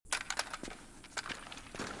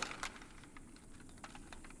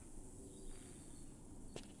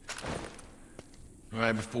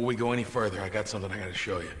right, before we go any further, I got something I gotta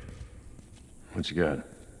show you. What you got?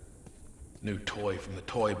 New toy from the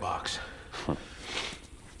toy box. Huh.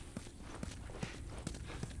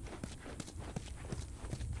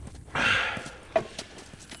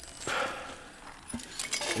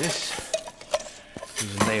 This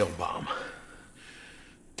is a nail bomb.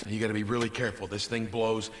 You gotta be really careful. This thing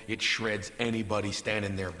blows, it shreds anybody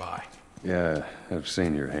standing nearby. Yeah, I've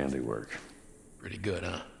seen your handiwork. Pretty good,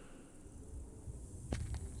 huh?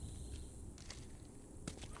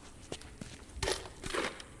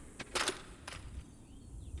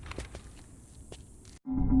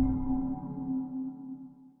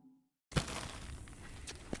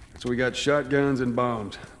 So we got shotguns and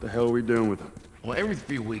bombs. The hell are we doing with them? Well, every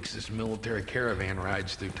few weeks this military caravan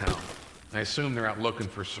rides through town. I assume they're out looking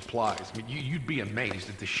for supplies. I mean, you'd be amazed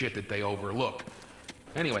at the shit that they overlook.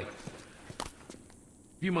 Anyway, a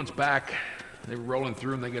few months back, they were rolling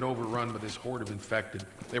through and they get overrun by this horde of infected.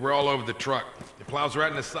 They were all over the truck. It plows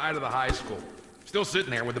right in the side of the high school. Still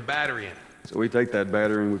sitting there with the battery in it. So we take that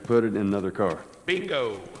battery and we put it in another car.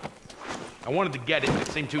 Bingo! I wanted to get it, but it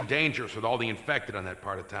seemed too dangerous with all the infected on that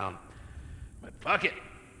part of town. But fuck it.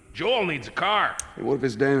 Joel needs a car. Hey, what if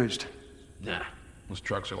it's damaged? Nah, those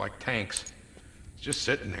trucks are like tanks. It's just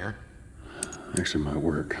sitting there. Actually might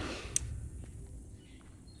work.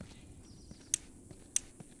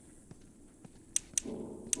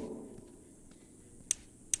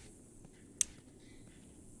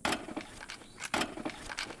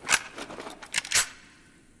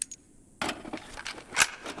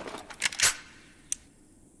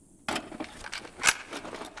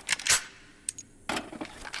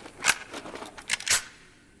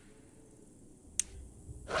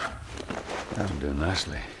 That'll do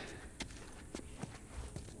nicely.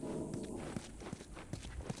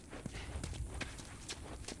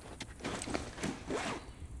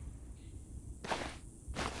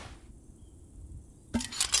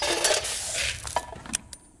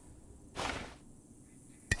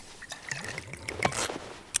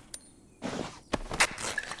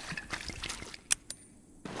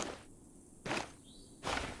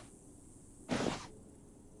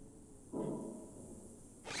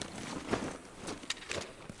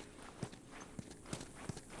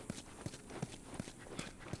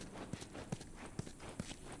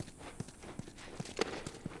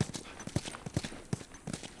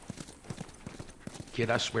 Kid,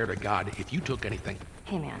 I swear to God, if you took anything...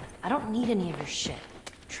 Hey man, I don't need any of your shit.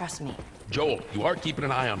 Trust me. Joel, you are keeping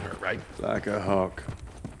an eye on her, right? Like a hawk.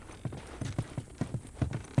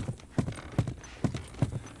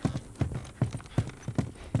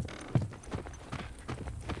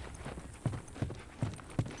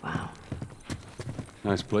 Wow.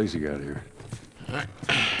 Nice place you got here. All right,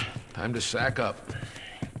 time to sack up.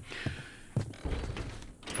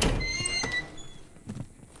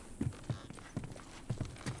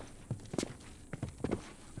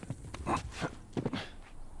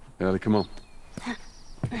 Ellie, come on.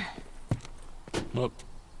 Look,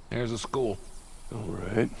 there's the school. All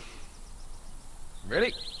right.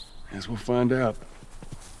 Ready? Guess we'll find out.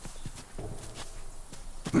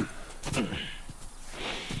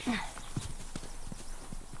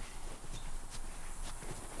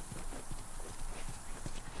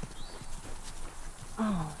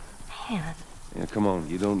 Oh, man. Yeah, come on.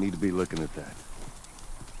 You don't need to be looking at that.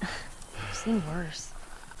 I've seen worse.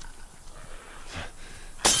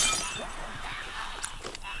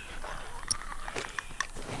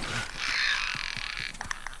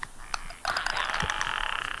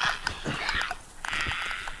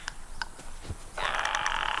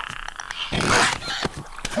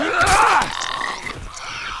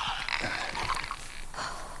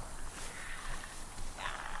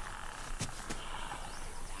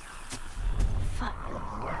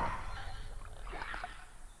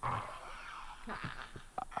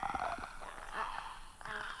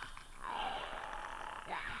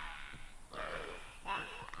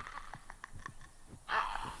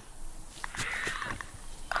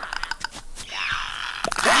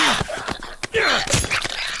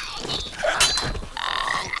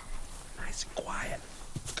 Nice and quiet.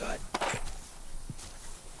 Good.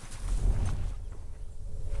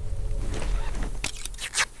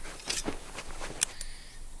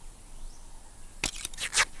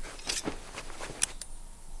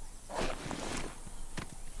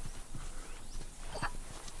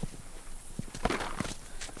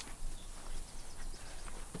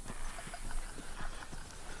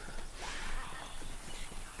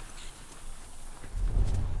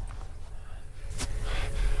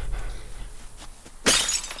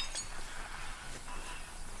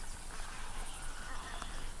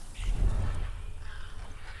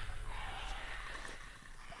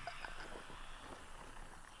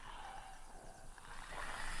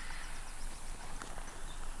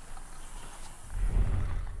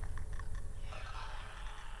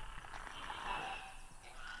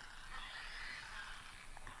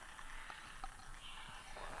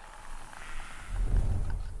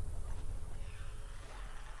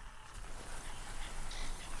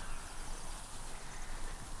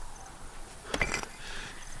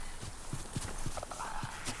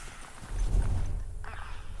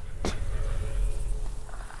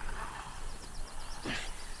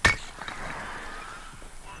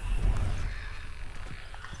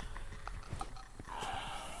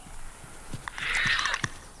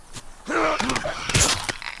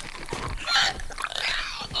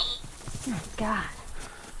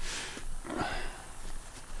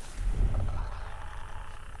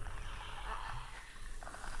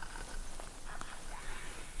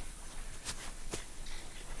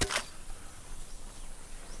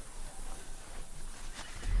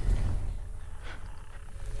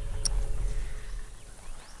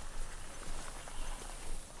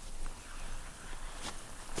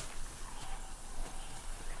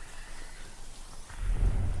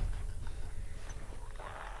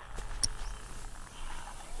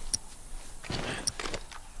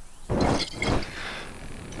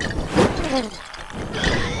 Holy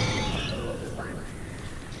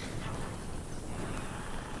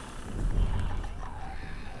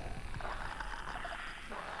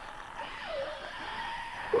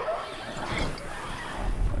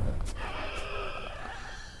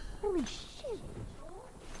shit.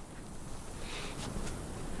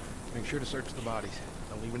 Make sure to search the bodies.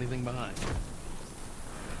 Don't leave anything behind.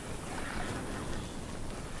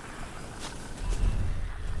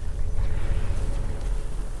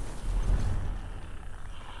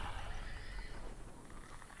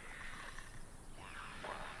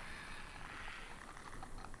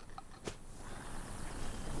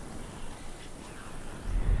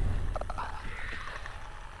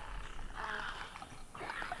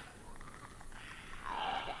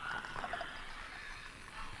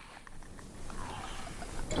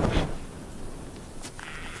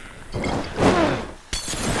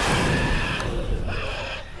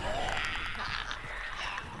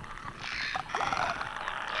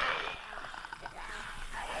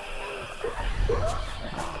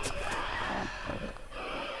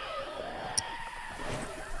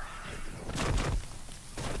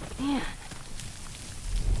 Man.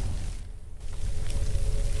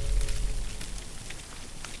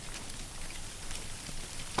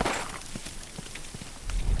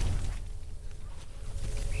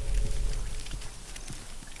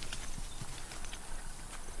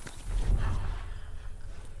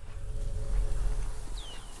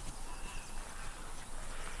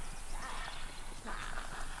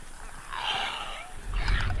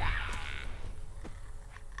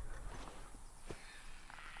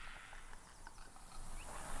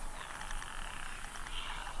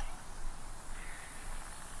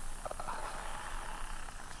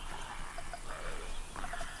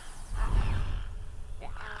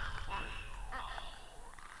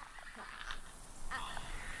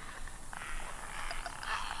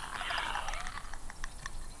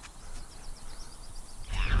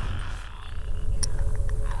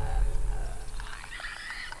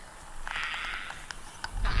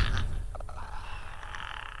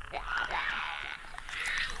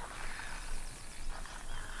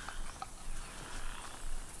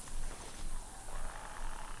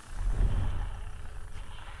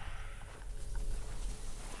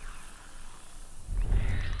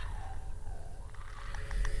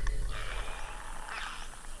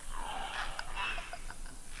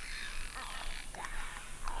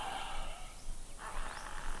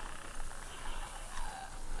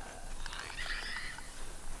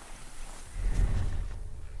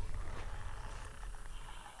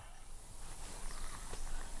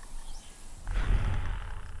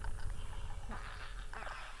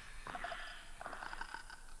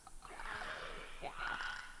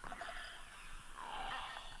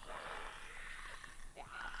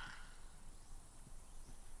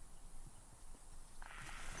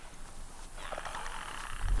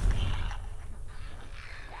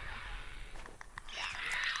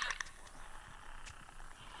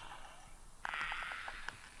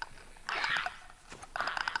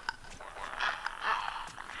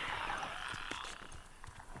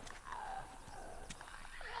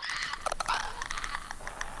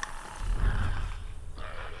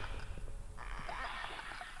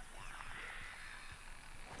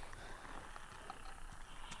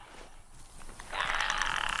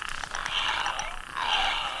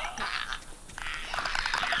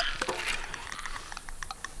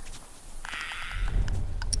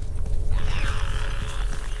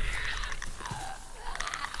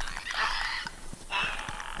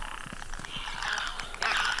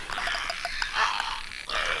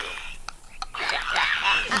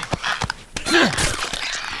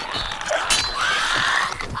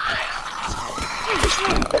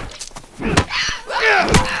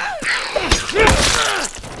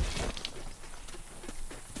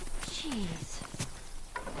 Jeez.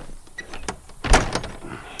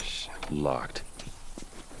 Locked.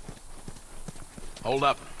 Hold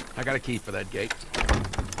up. I got a key for that gate.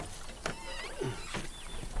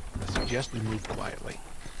 I suggest we move quietly.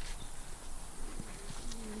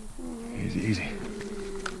 Easy, easy.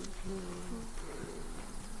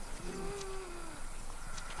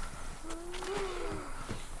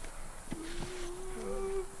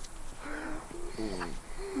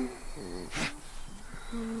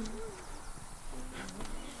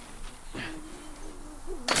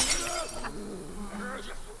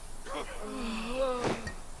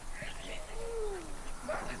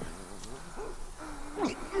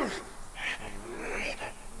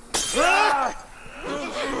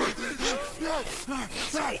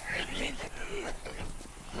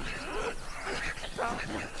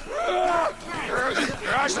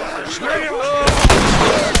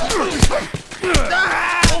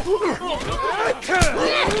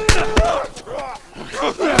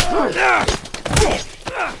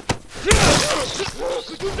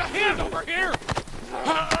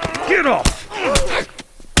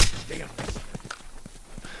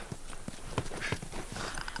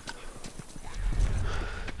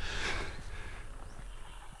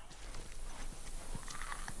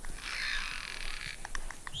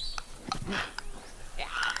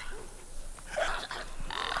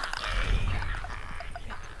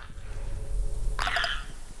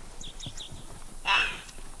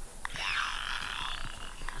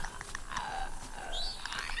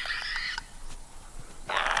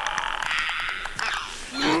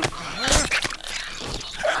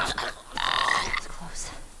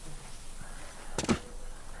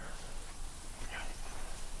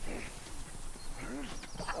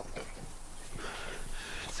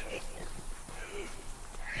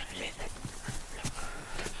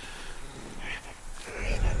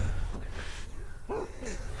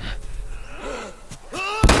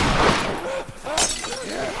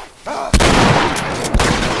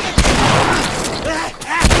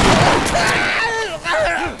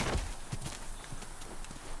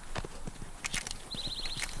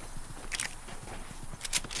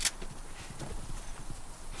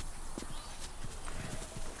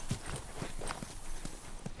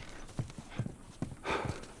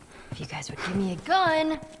 So give me a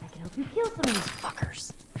gun. I can help you kill some of these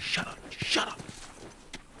fuckers. Shut up. Shut up.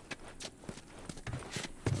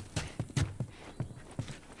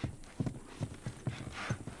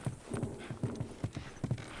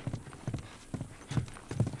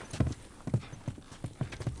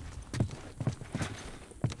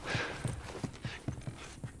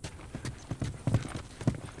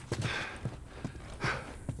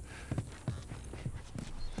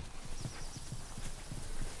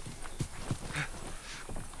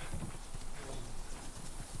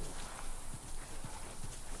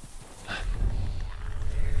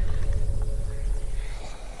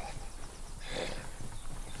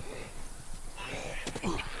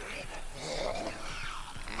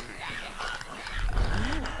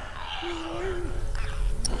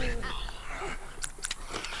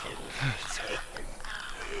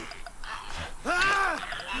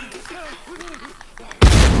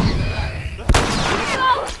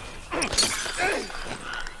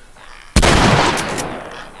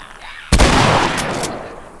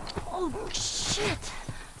 Oh, shit!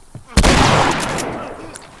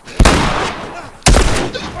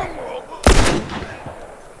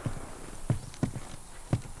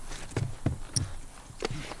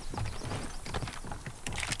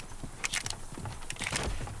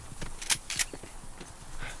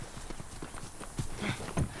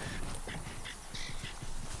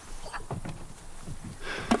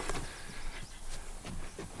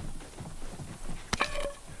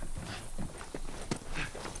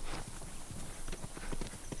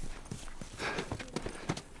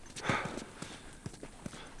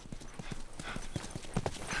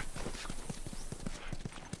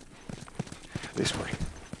 This way.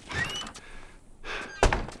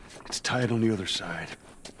 It's tied on the other side.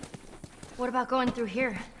 What about going through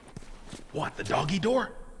here? What, the doggy door?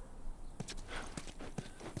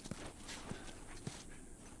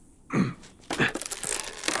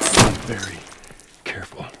 Very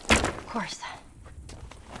careful. Of course.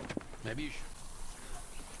 Maybe you should.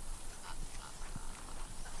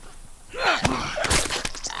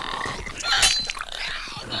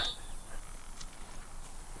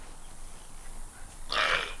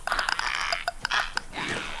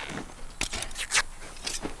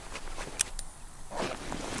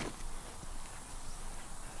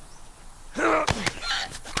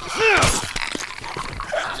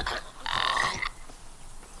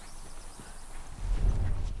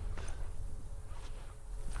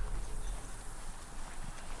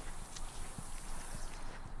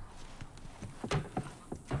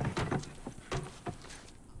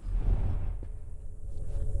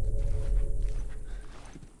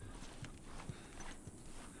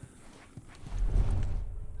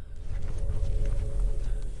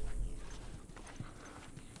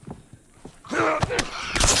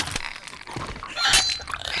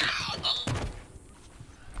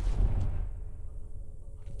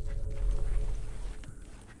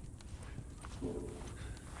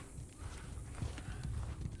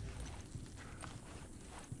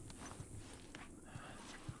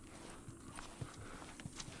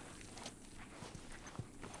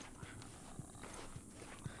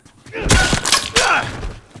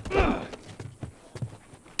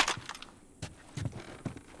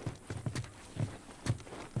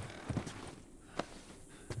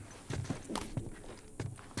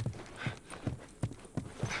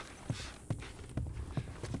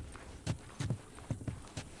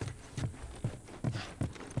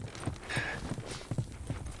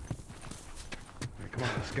 Come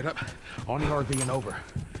on, let's get up. On the RV and over.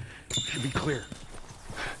 Should be clear.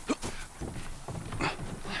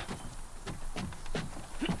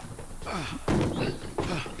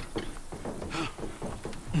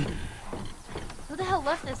 Who the hell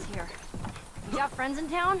left this here? You got friends in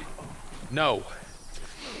town? No.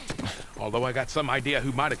 Although I got some idea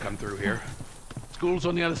who might have come through here. School's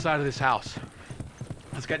on the other side of this house.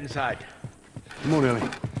 Let's get inside. Come on, Ellie.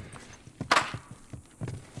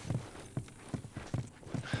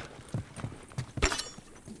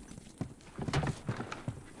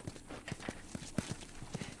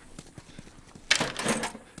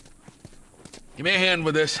 Give me a hand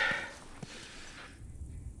with this.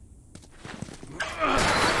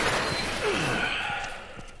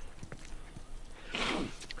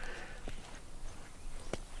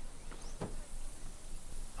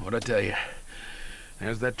 What'd I tell you?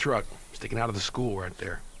 There's that truck sticking out of the school right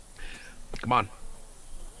there. Come on.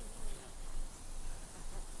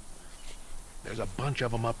 There's a bunch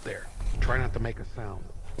of them up there. Try not to make a sound.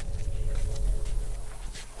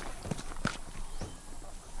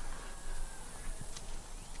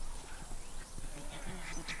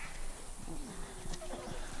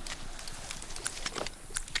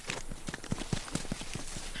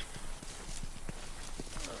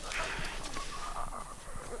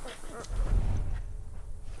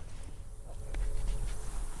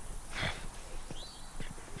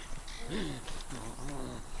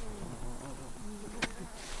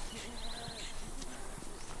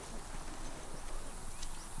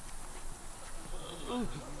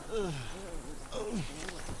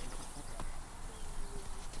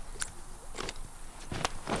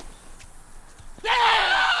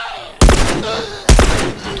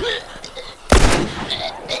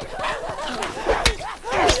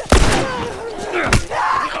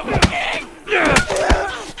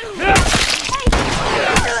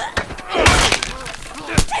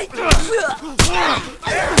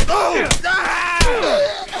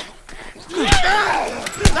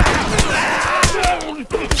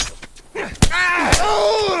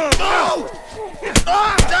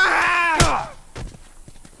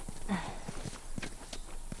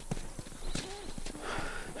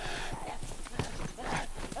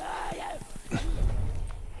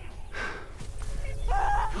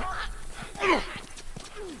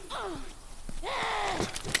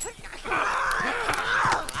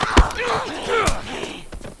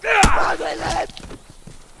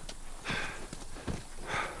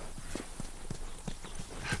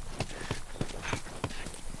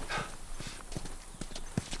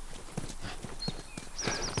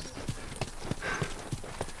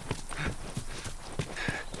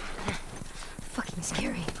 Fucking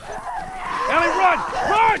scary. Ellie, run!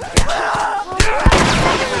 Run!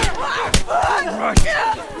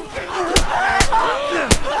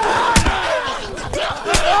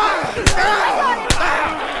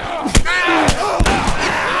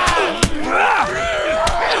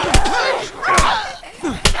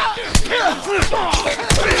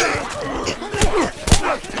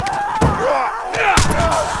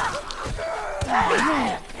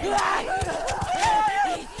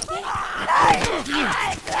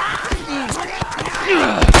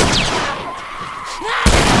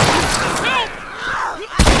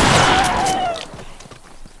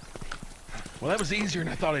 Well, that was easier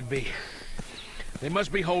than I thought it'd be. They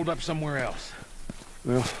must be holed up somewhere else.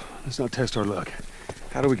 Well, let's not test our luck.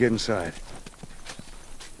 How do we get inside?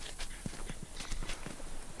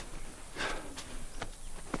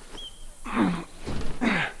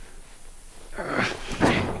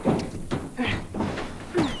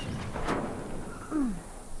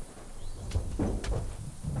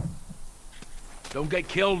 Don't get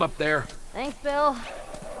killed up there. Thanks, Bill.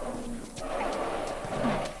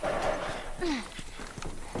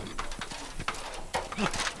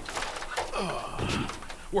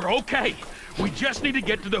 We're okay. We just need to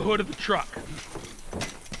get to the hood of the truck.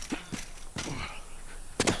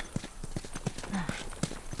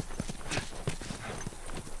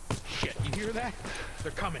 Shit, you hear that?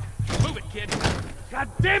 They're coming. Move it, kid. God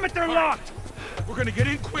damn it, they're locked! We're gonna get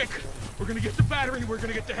in quick. We're gonna get the battery. We're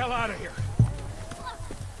gonna get the hell out of here.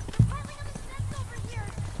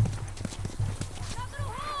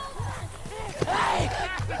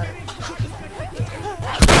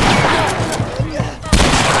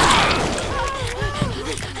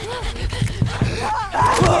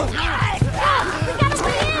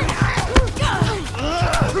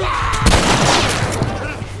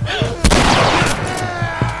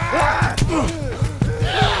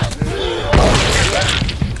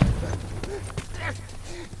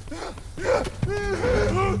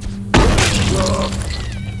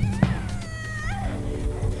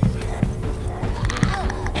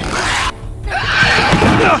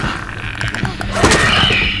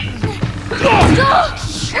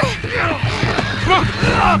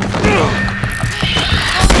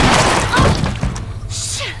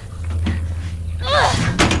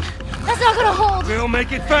 That's not gonna hold. We'll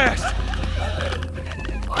make it fast.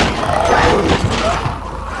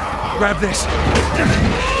 Grab this.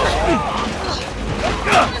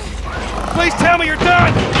 Please tell me you're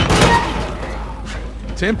done.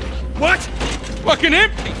 It's empty. What? Fucking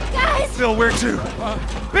empty! Guys! Bill, where to?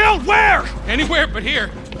 Bill, where? Anywhere but here.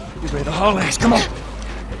 You ready to haul ass? Come on.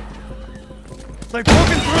 It's like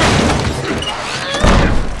walking through.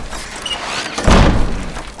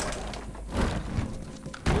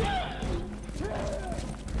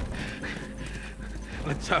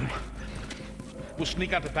 Let's, we'll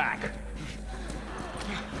sneak out the back.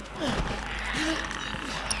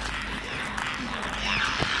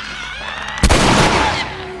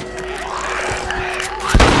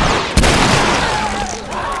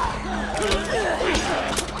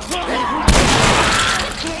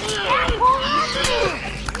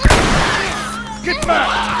 Get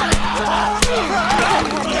back!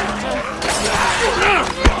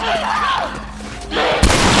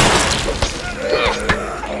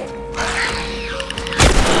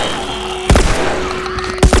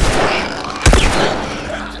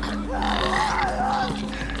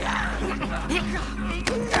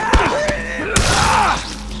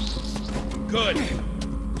 Good.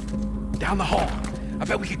 Down the hall. I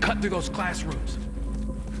bet we could cut through those classrooms.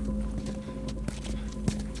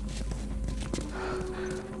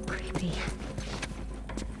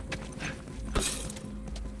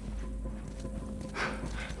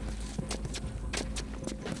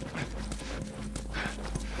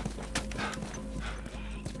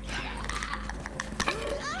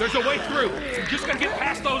 There's a way through. You just gotta get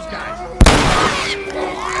past those guys.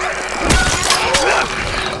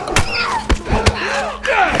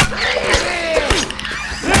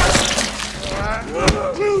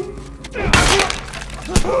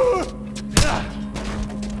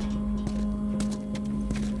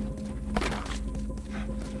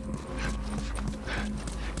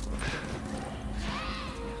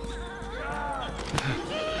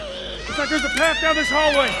 Looks like there's a path down this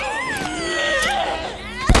hallway.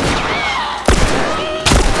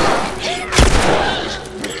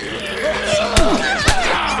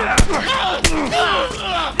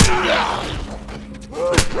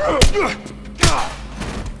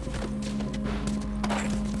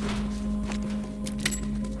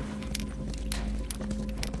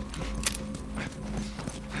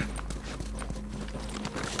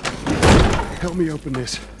 Help me open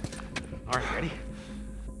this. All right, ready?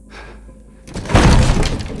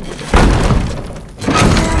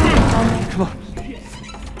 Come on.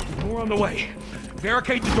 More on the way.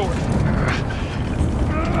 Barricade the door.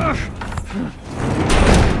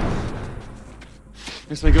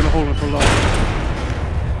 This ain't gonna hold him for long.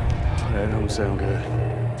 That don't sound good.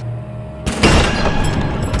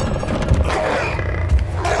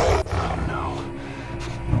 Oh no.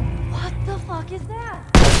 What the fuck is that?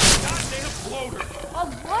 Goddamn floater. A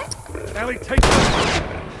what? Ellie, take this.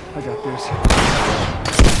 I got this.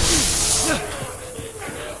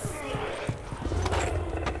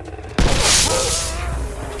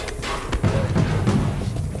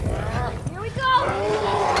 Here we go!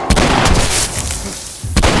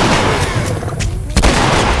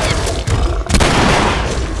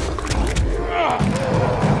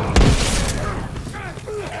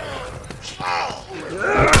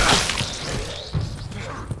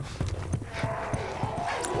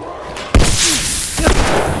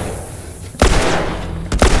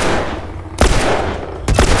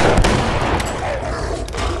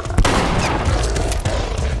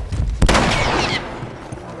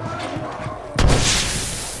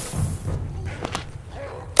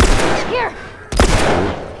 Here!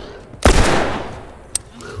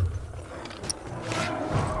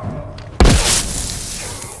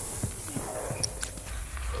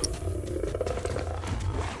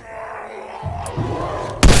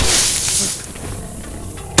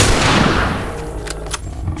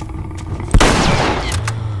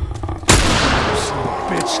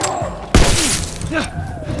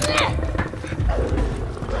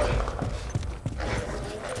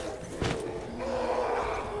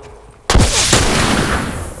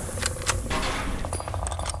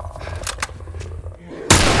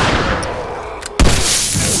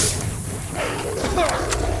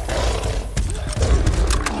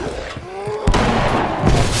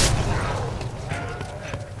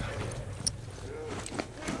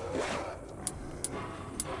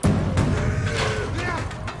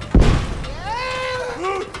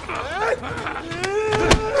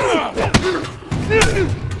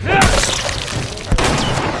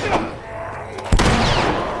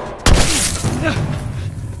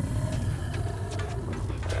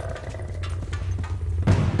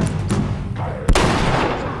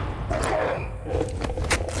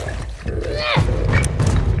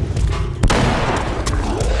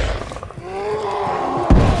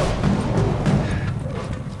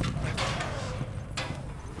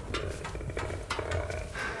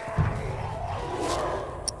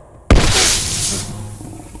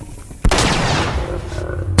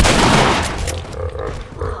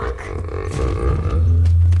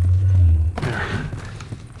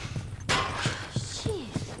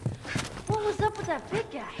 That big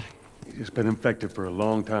guy. He's just been infected for a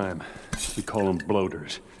long time. We call them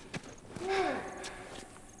bloaters.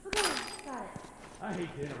 I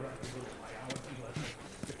hate to interrupt you,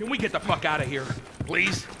 but can we get the fuck out of here,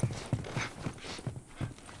 please?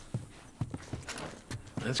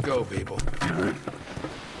 Let's go, people. All right.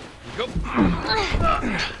 Go.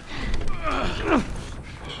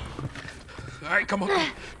 All right, come on.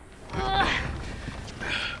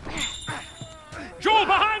 Joel,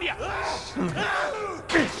 behind you!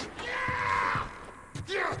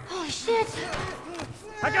 Oh shit!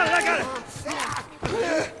 I got it!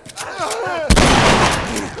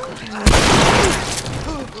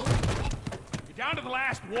 You're down to the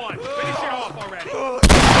last one. Finish it off already.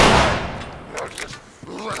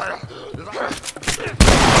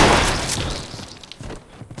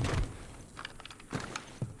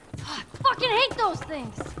 I fucking hate those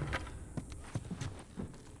things!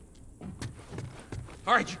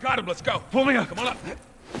 All right, you got him. Let's go. Pull me up. Come on up.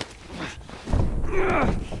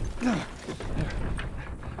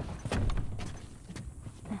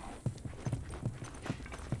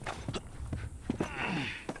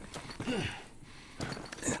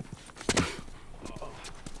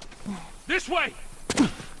 This way!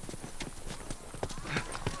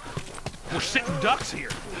 We're sitting ducks here.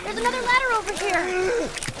 There's another ladder over here.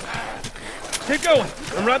 Keep going.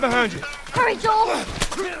 I'm right behind you. Hurry, Joel.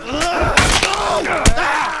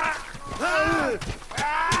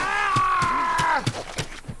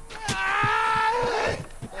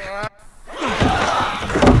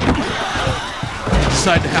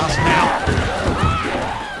 Inside the house now.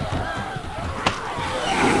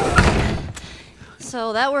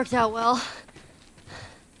 So that worked out well.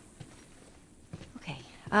 Okay,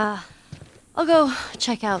 I'll go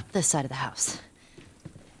check out this side of the house.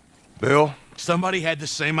 Bill? Somebody had the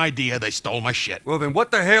same idea. They stole my shit. Well, then what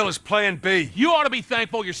the hell is plan B? You ought to be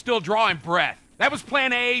thankful you're still drawing breath. That was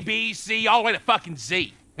plan A, B, C, all the way to fucking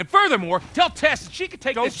Z. And furthermore, tell Tess that she could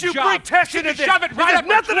take this job. Don't you bring Tess she into can this! shove it right This up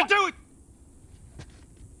has her nothing to tw- do with...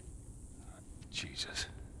 Jesus.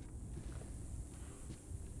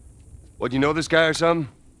 What, you know this guy or something?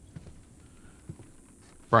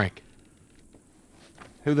 Frank.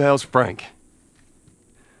 Who the hell's Frank?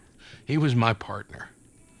 He was my partner.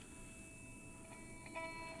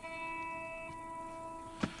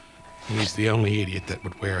 He's the only idiot that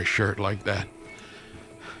would wear a shirt like that.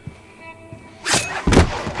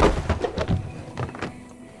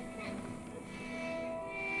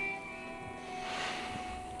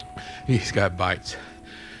 He's got bites.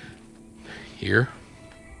 Here.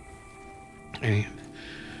 And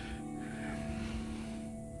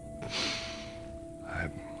I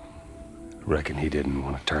reckon he didn't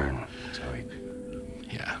want to turn, so he...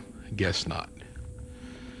 yeah, I guess not.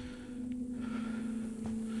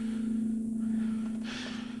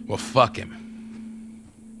 Well, fuck him.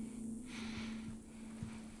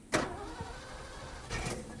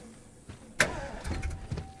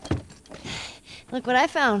 Look what I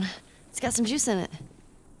found. It's got some juice in it.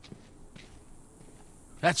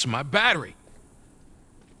 That's my battery.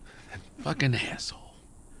 That fucking asshole.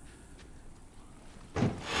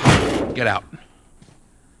 Get out.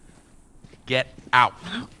 Get out.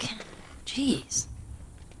 Okay. Jeez.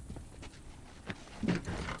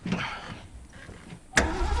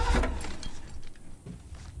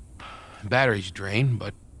 Battery's drained,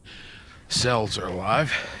 but cells are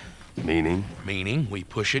alive. Meaning? Meaning, we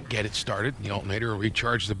push it, get it started, and the alternator will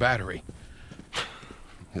recharge the battery.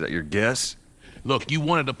 Is that your guess? Look, you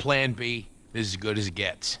wanted a plan B. This is as good as it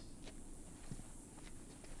gets.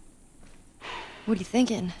 What are you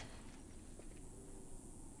thinking?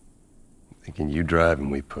 Thinking you drive and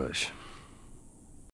we push.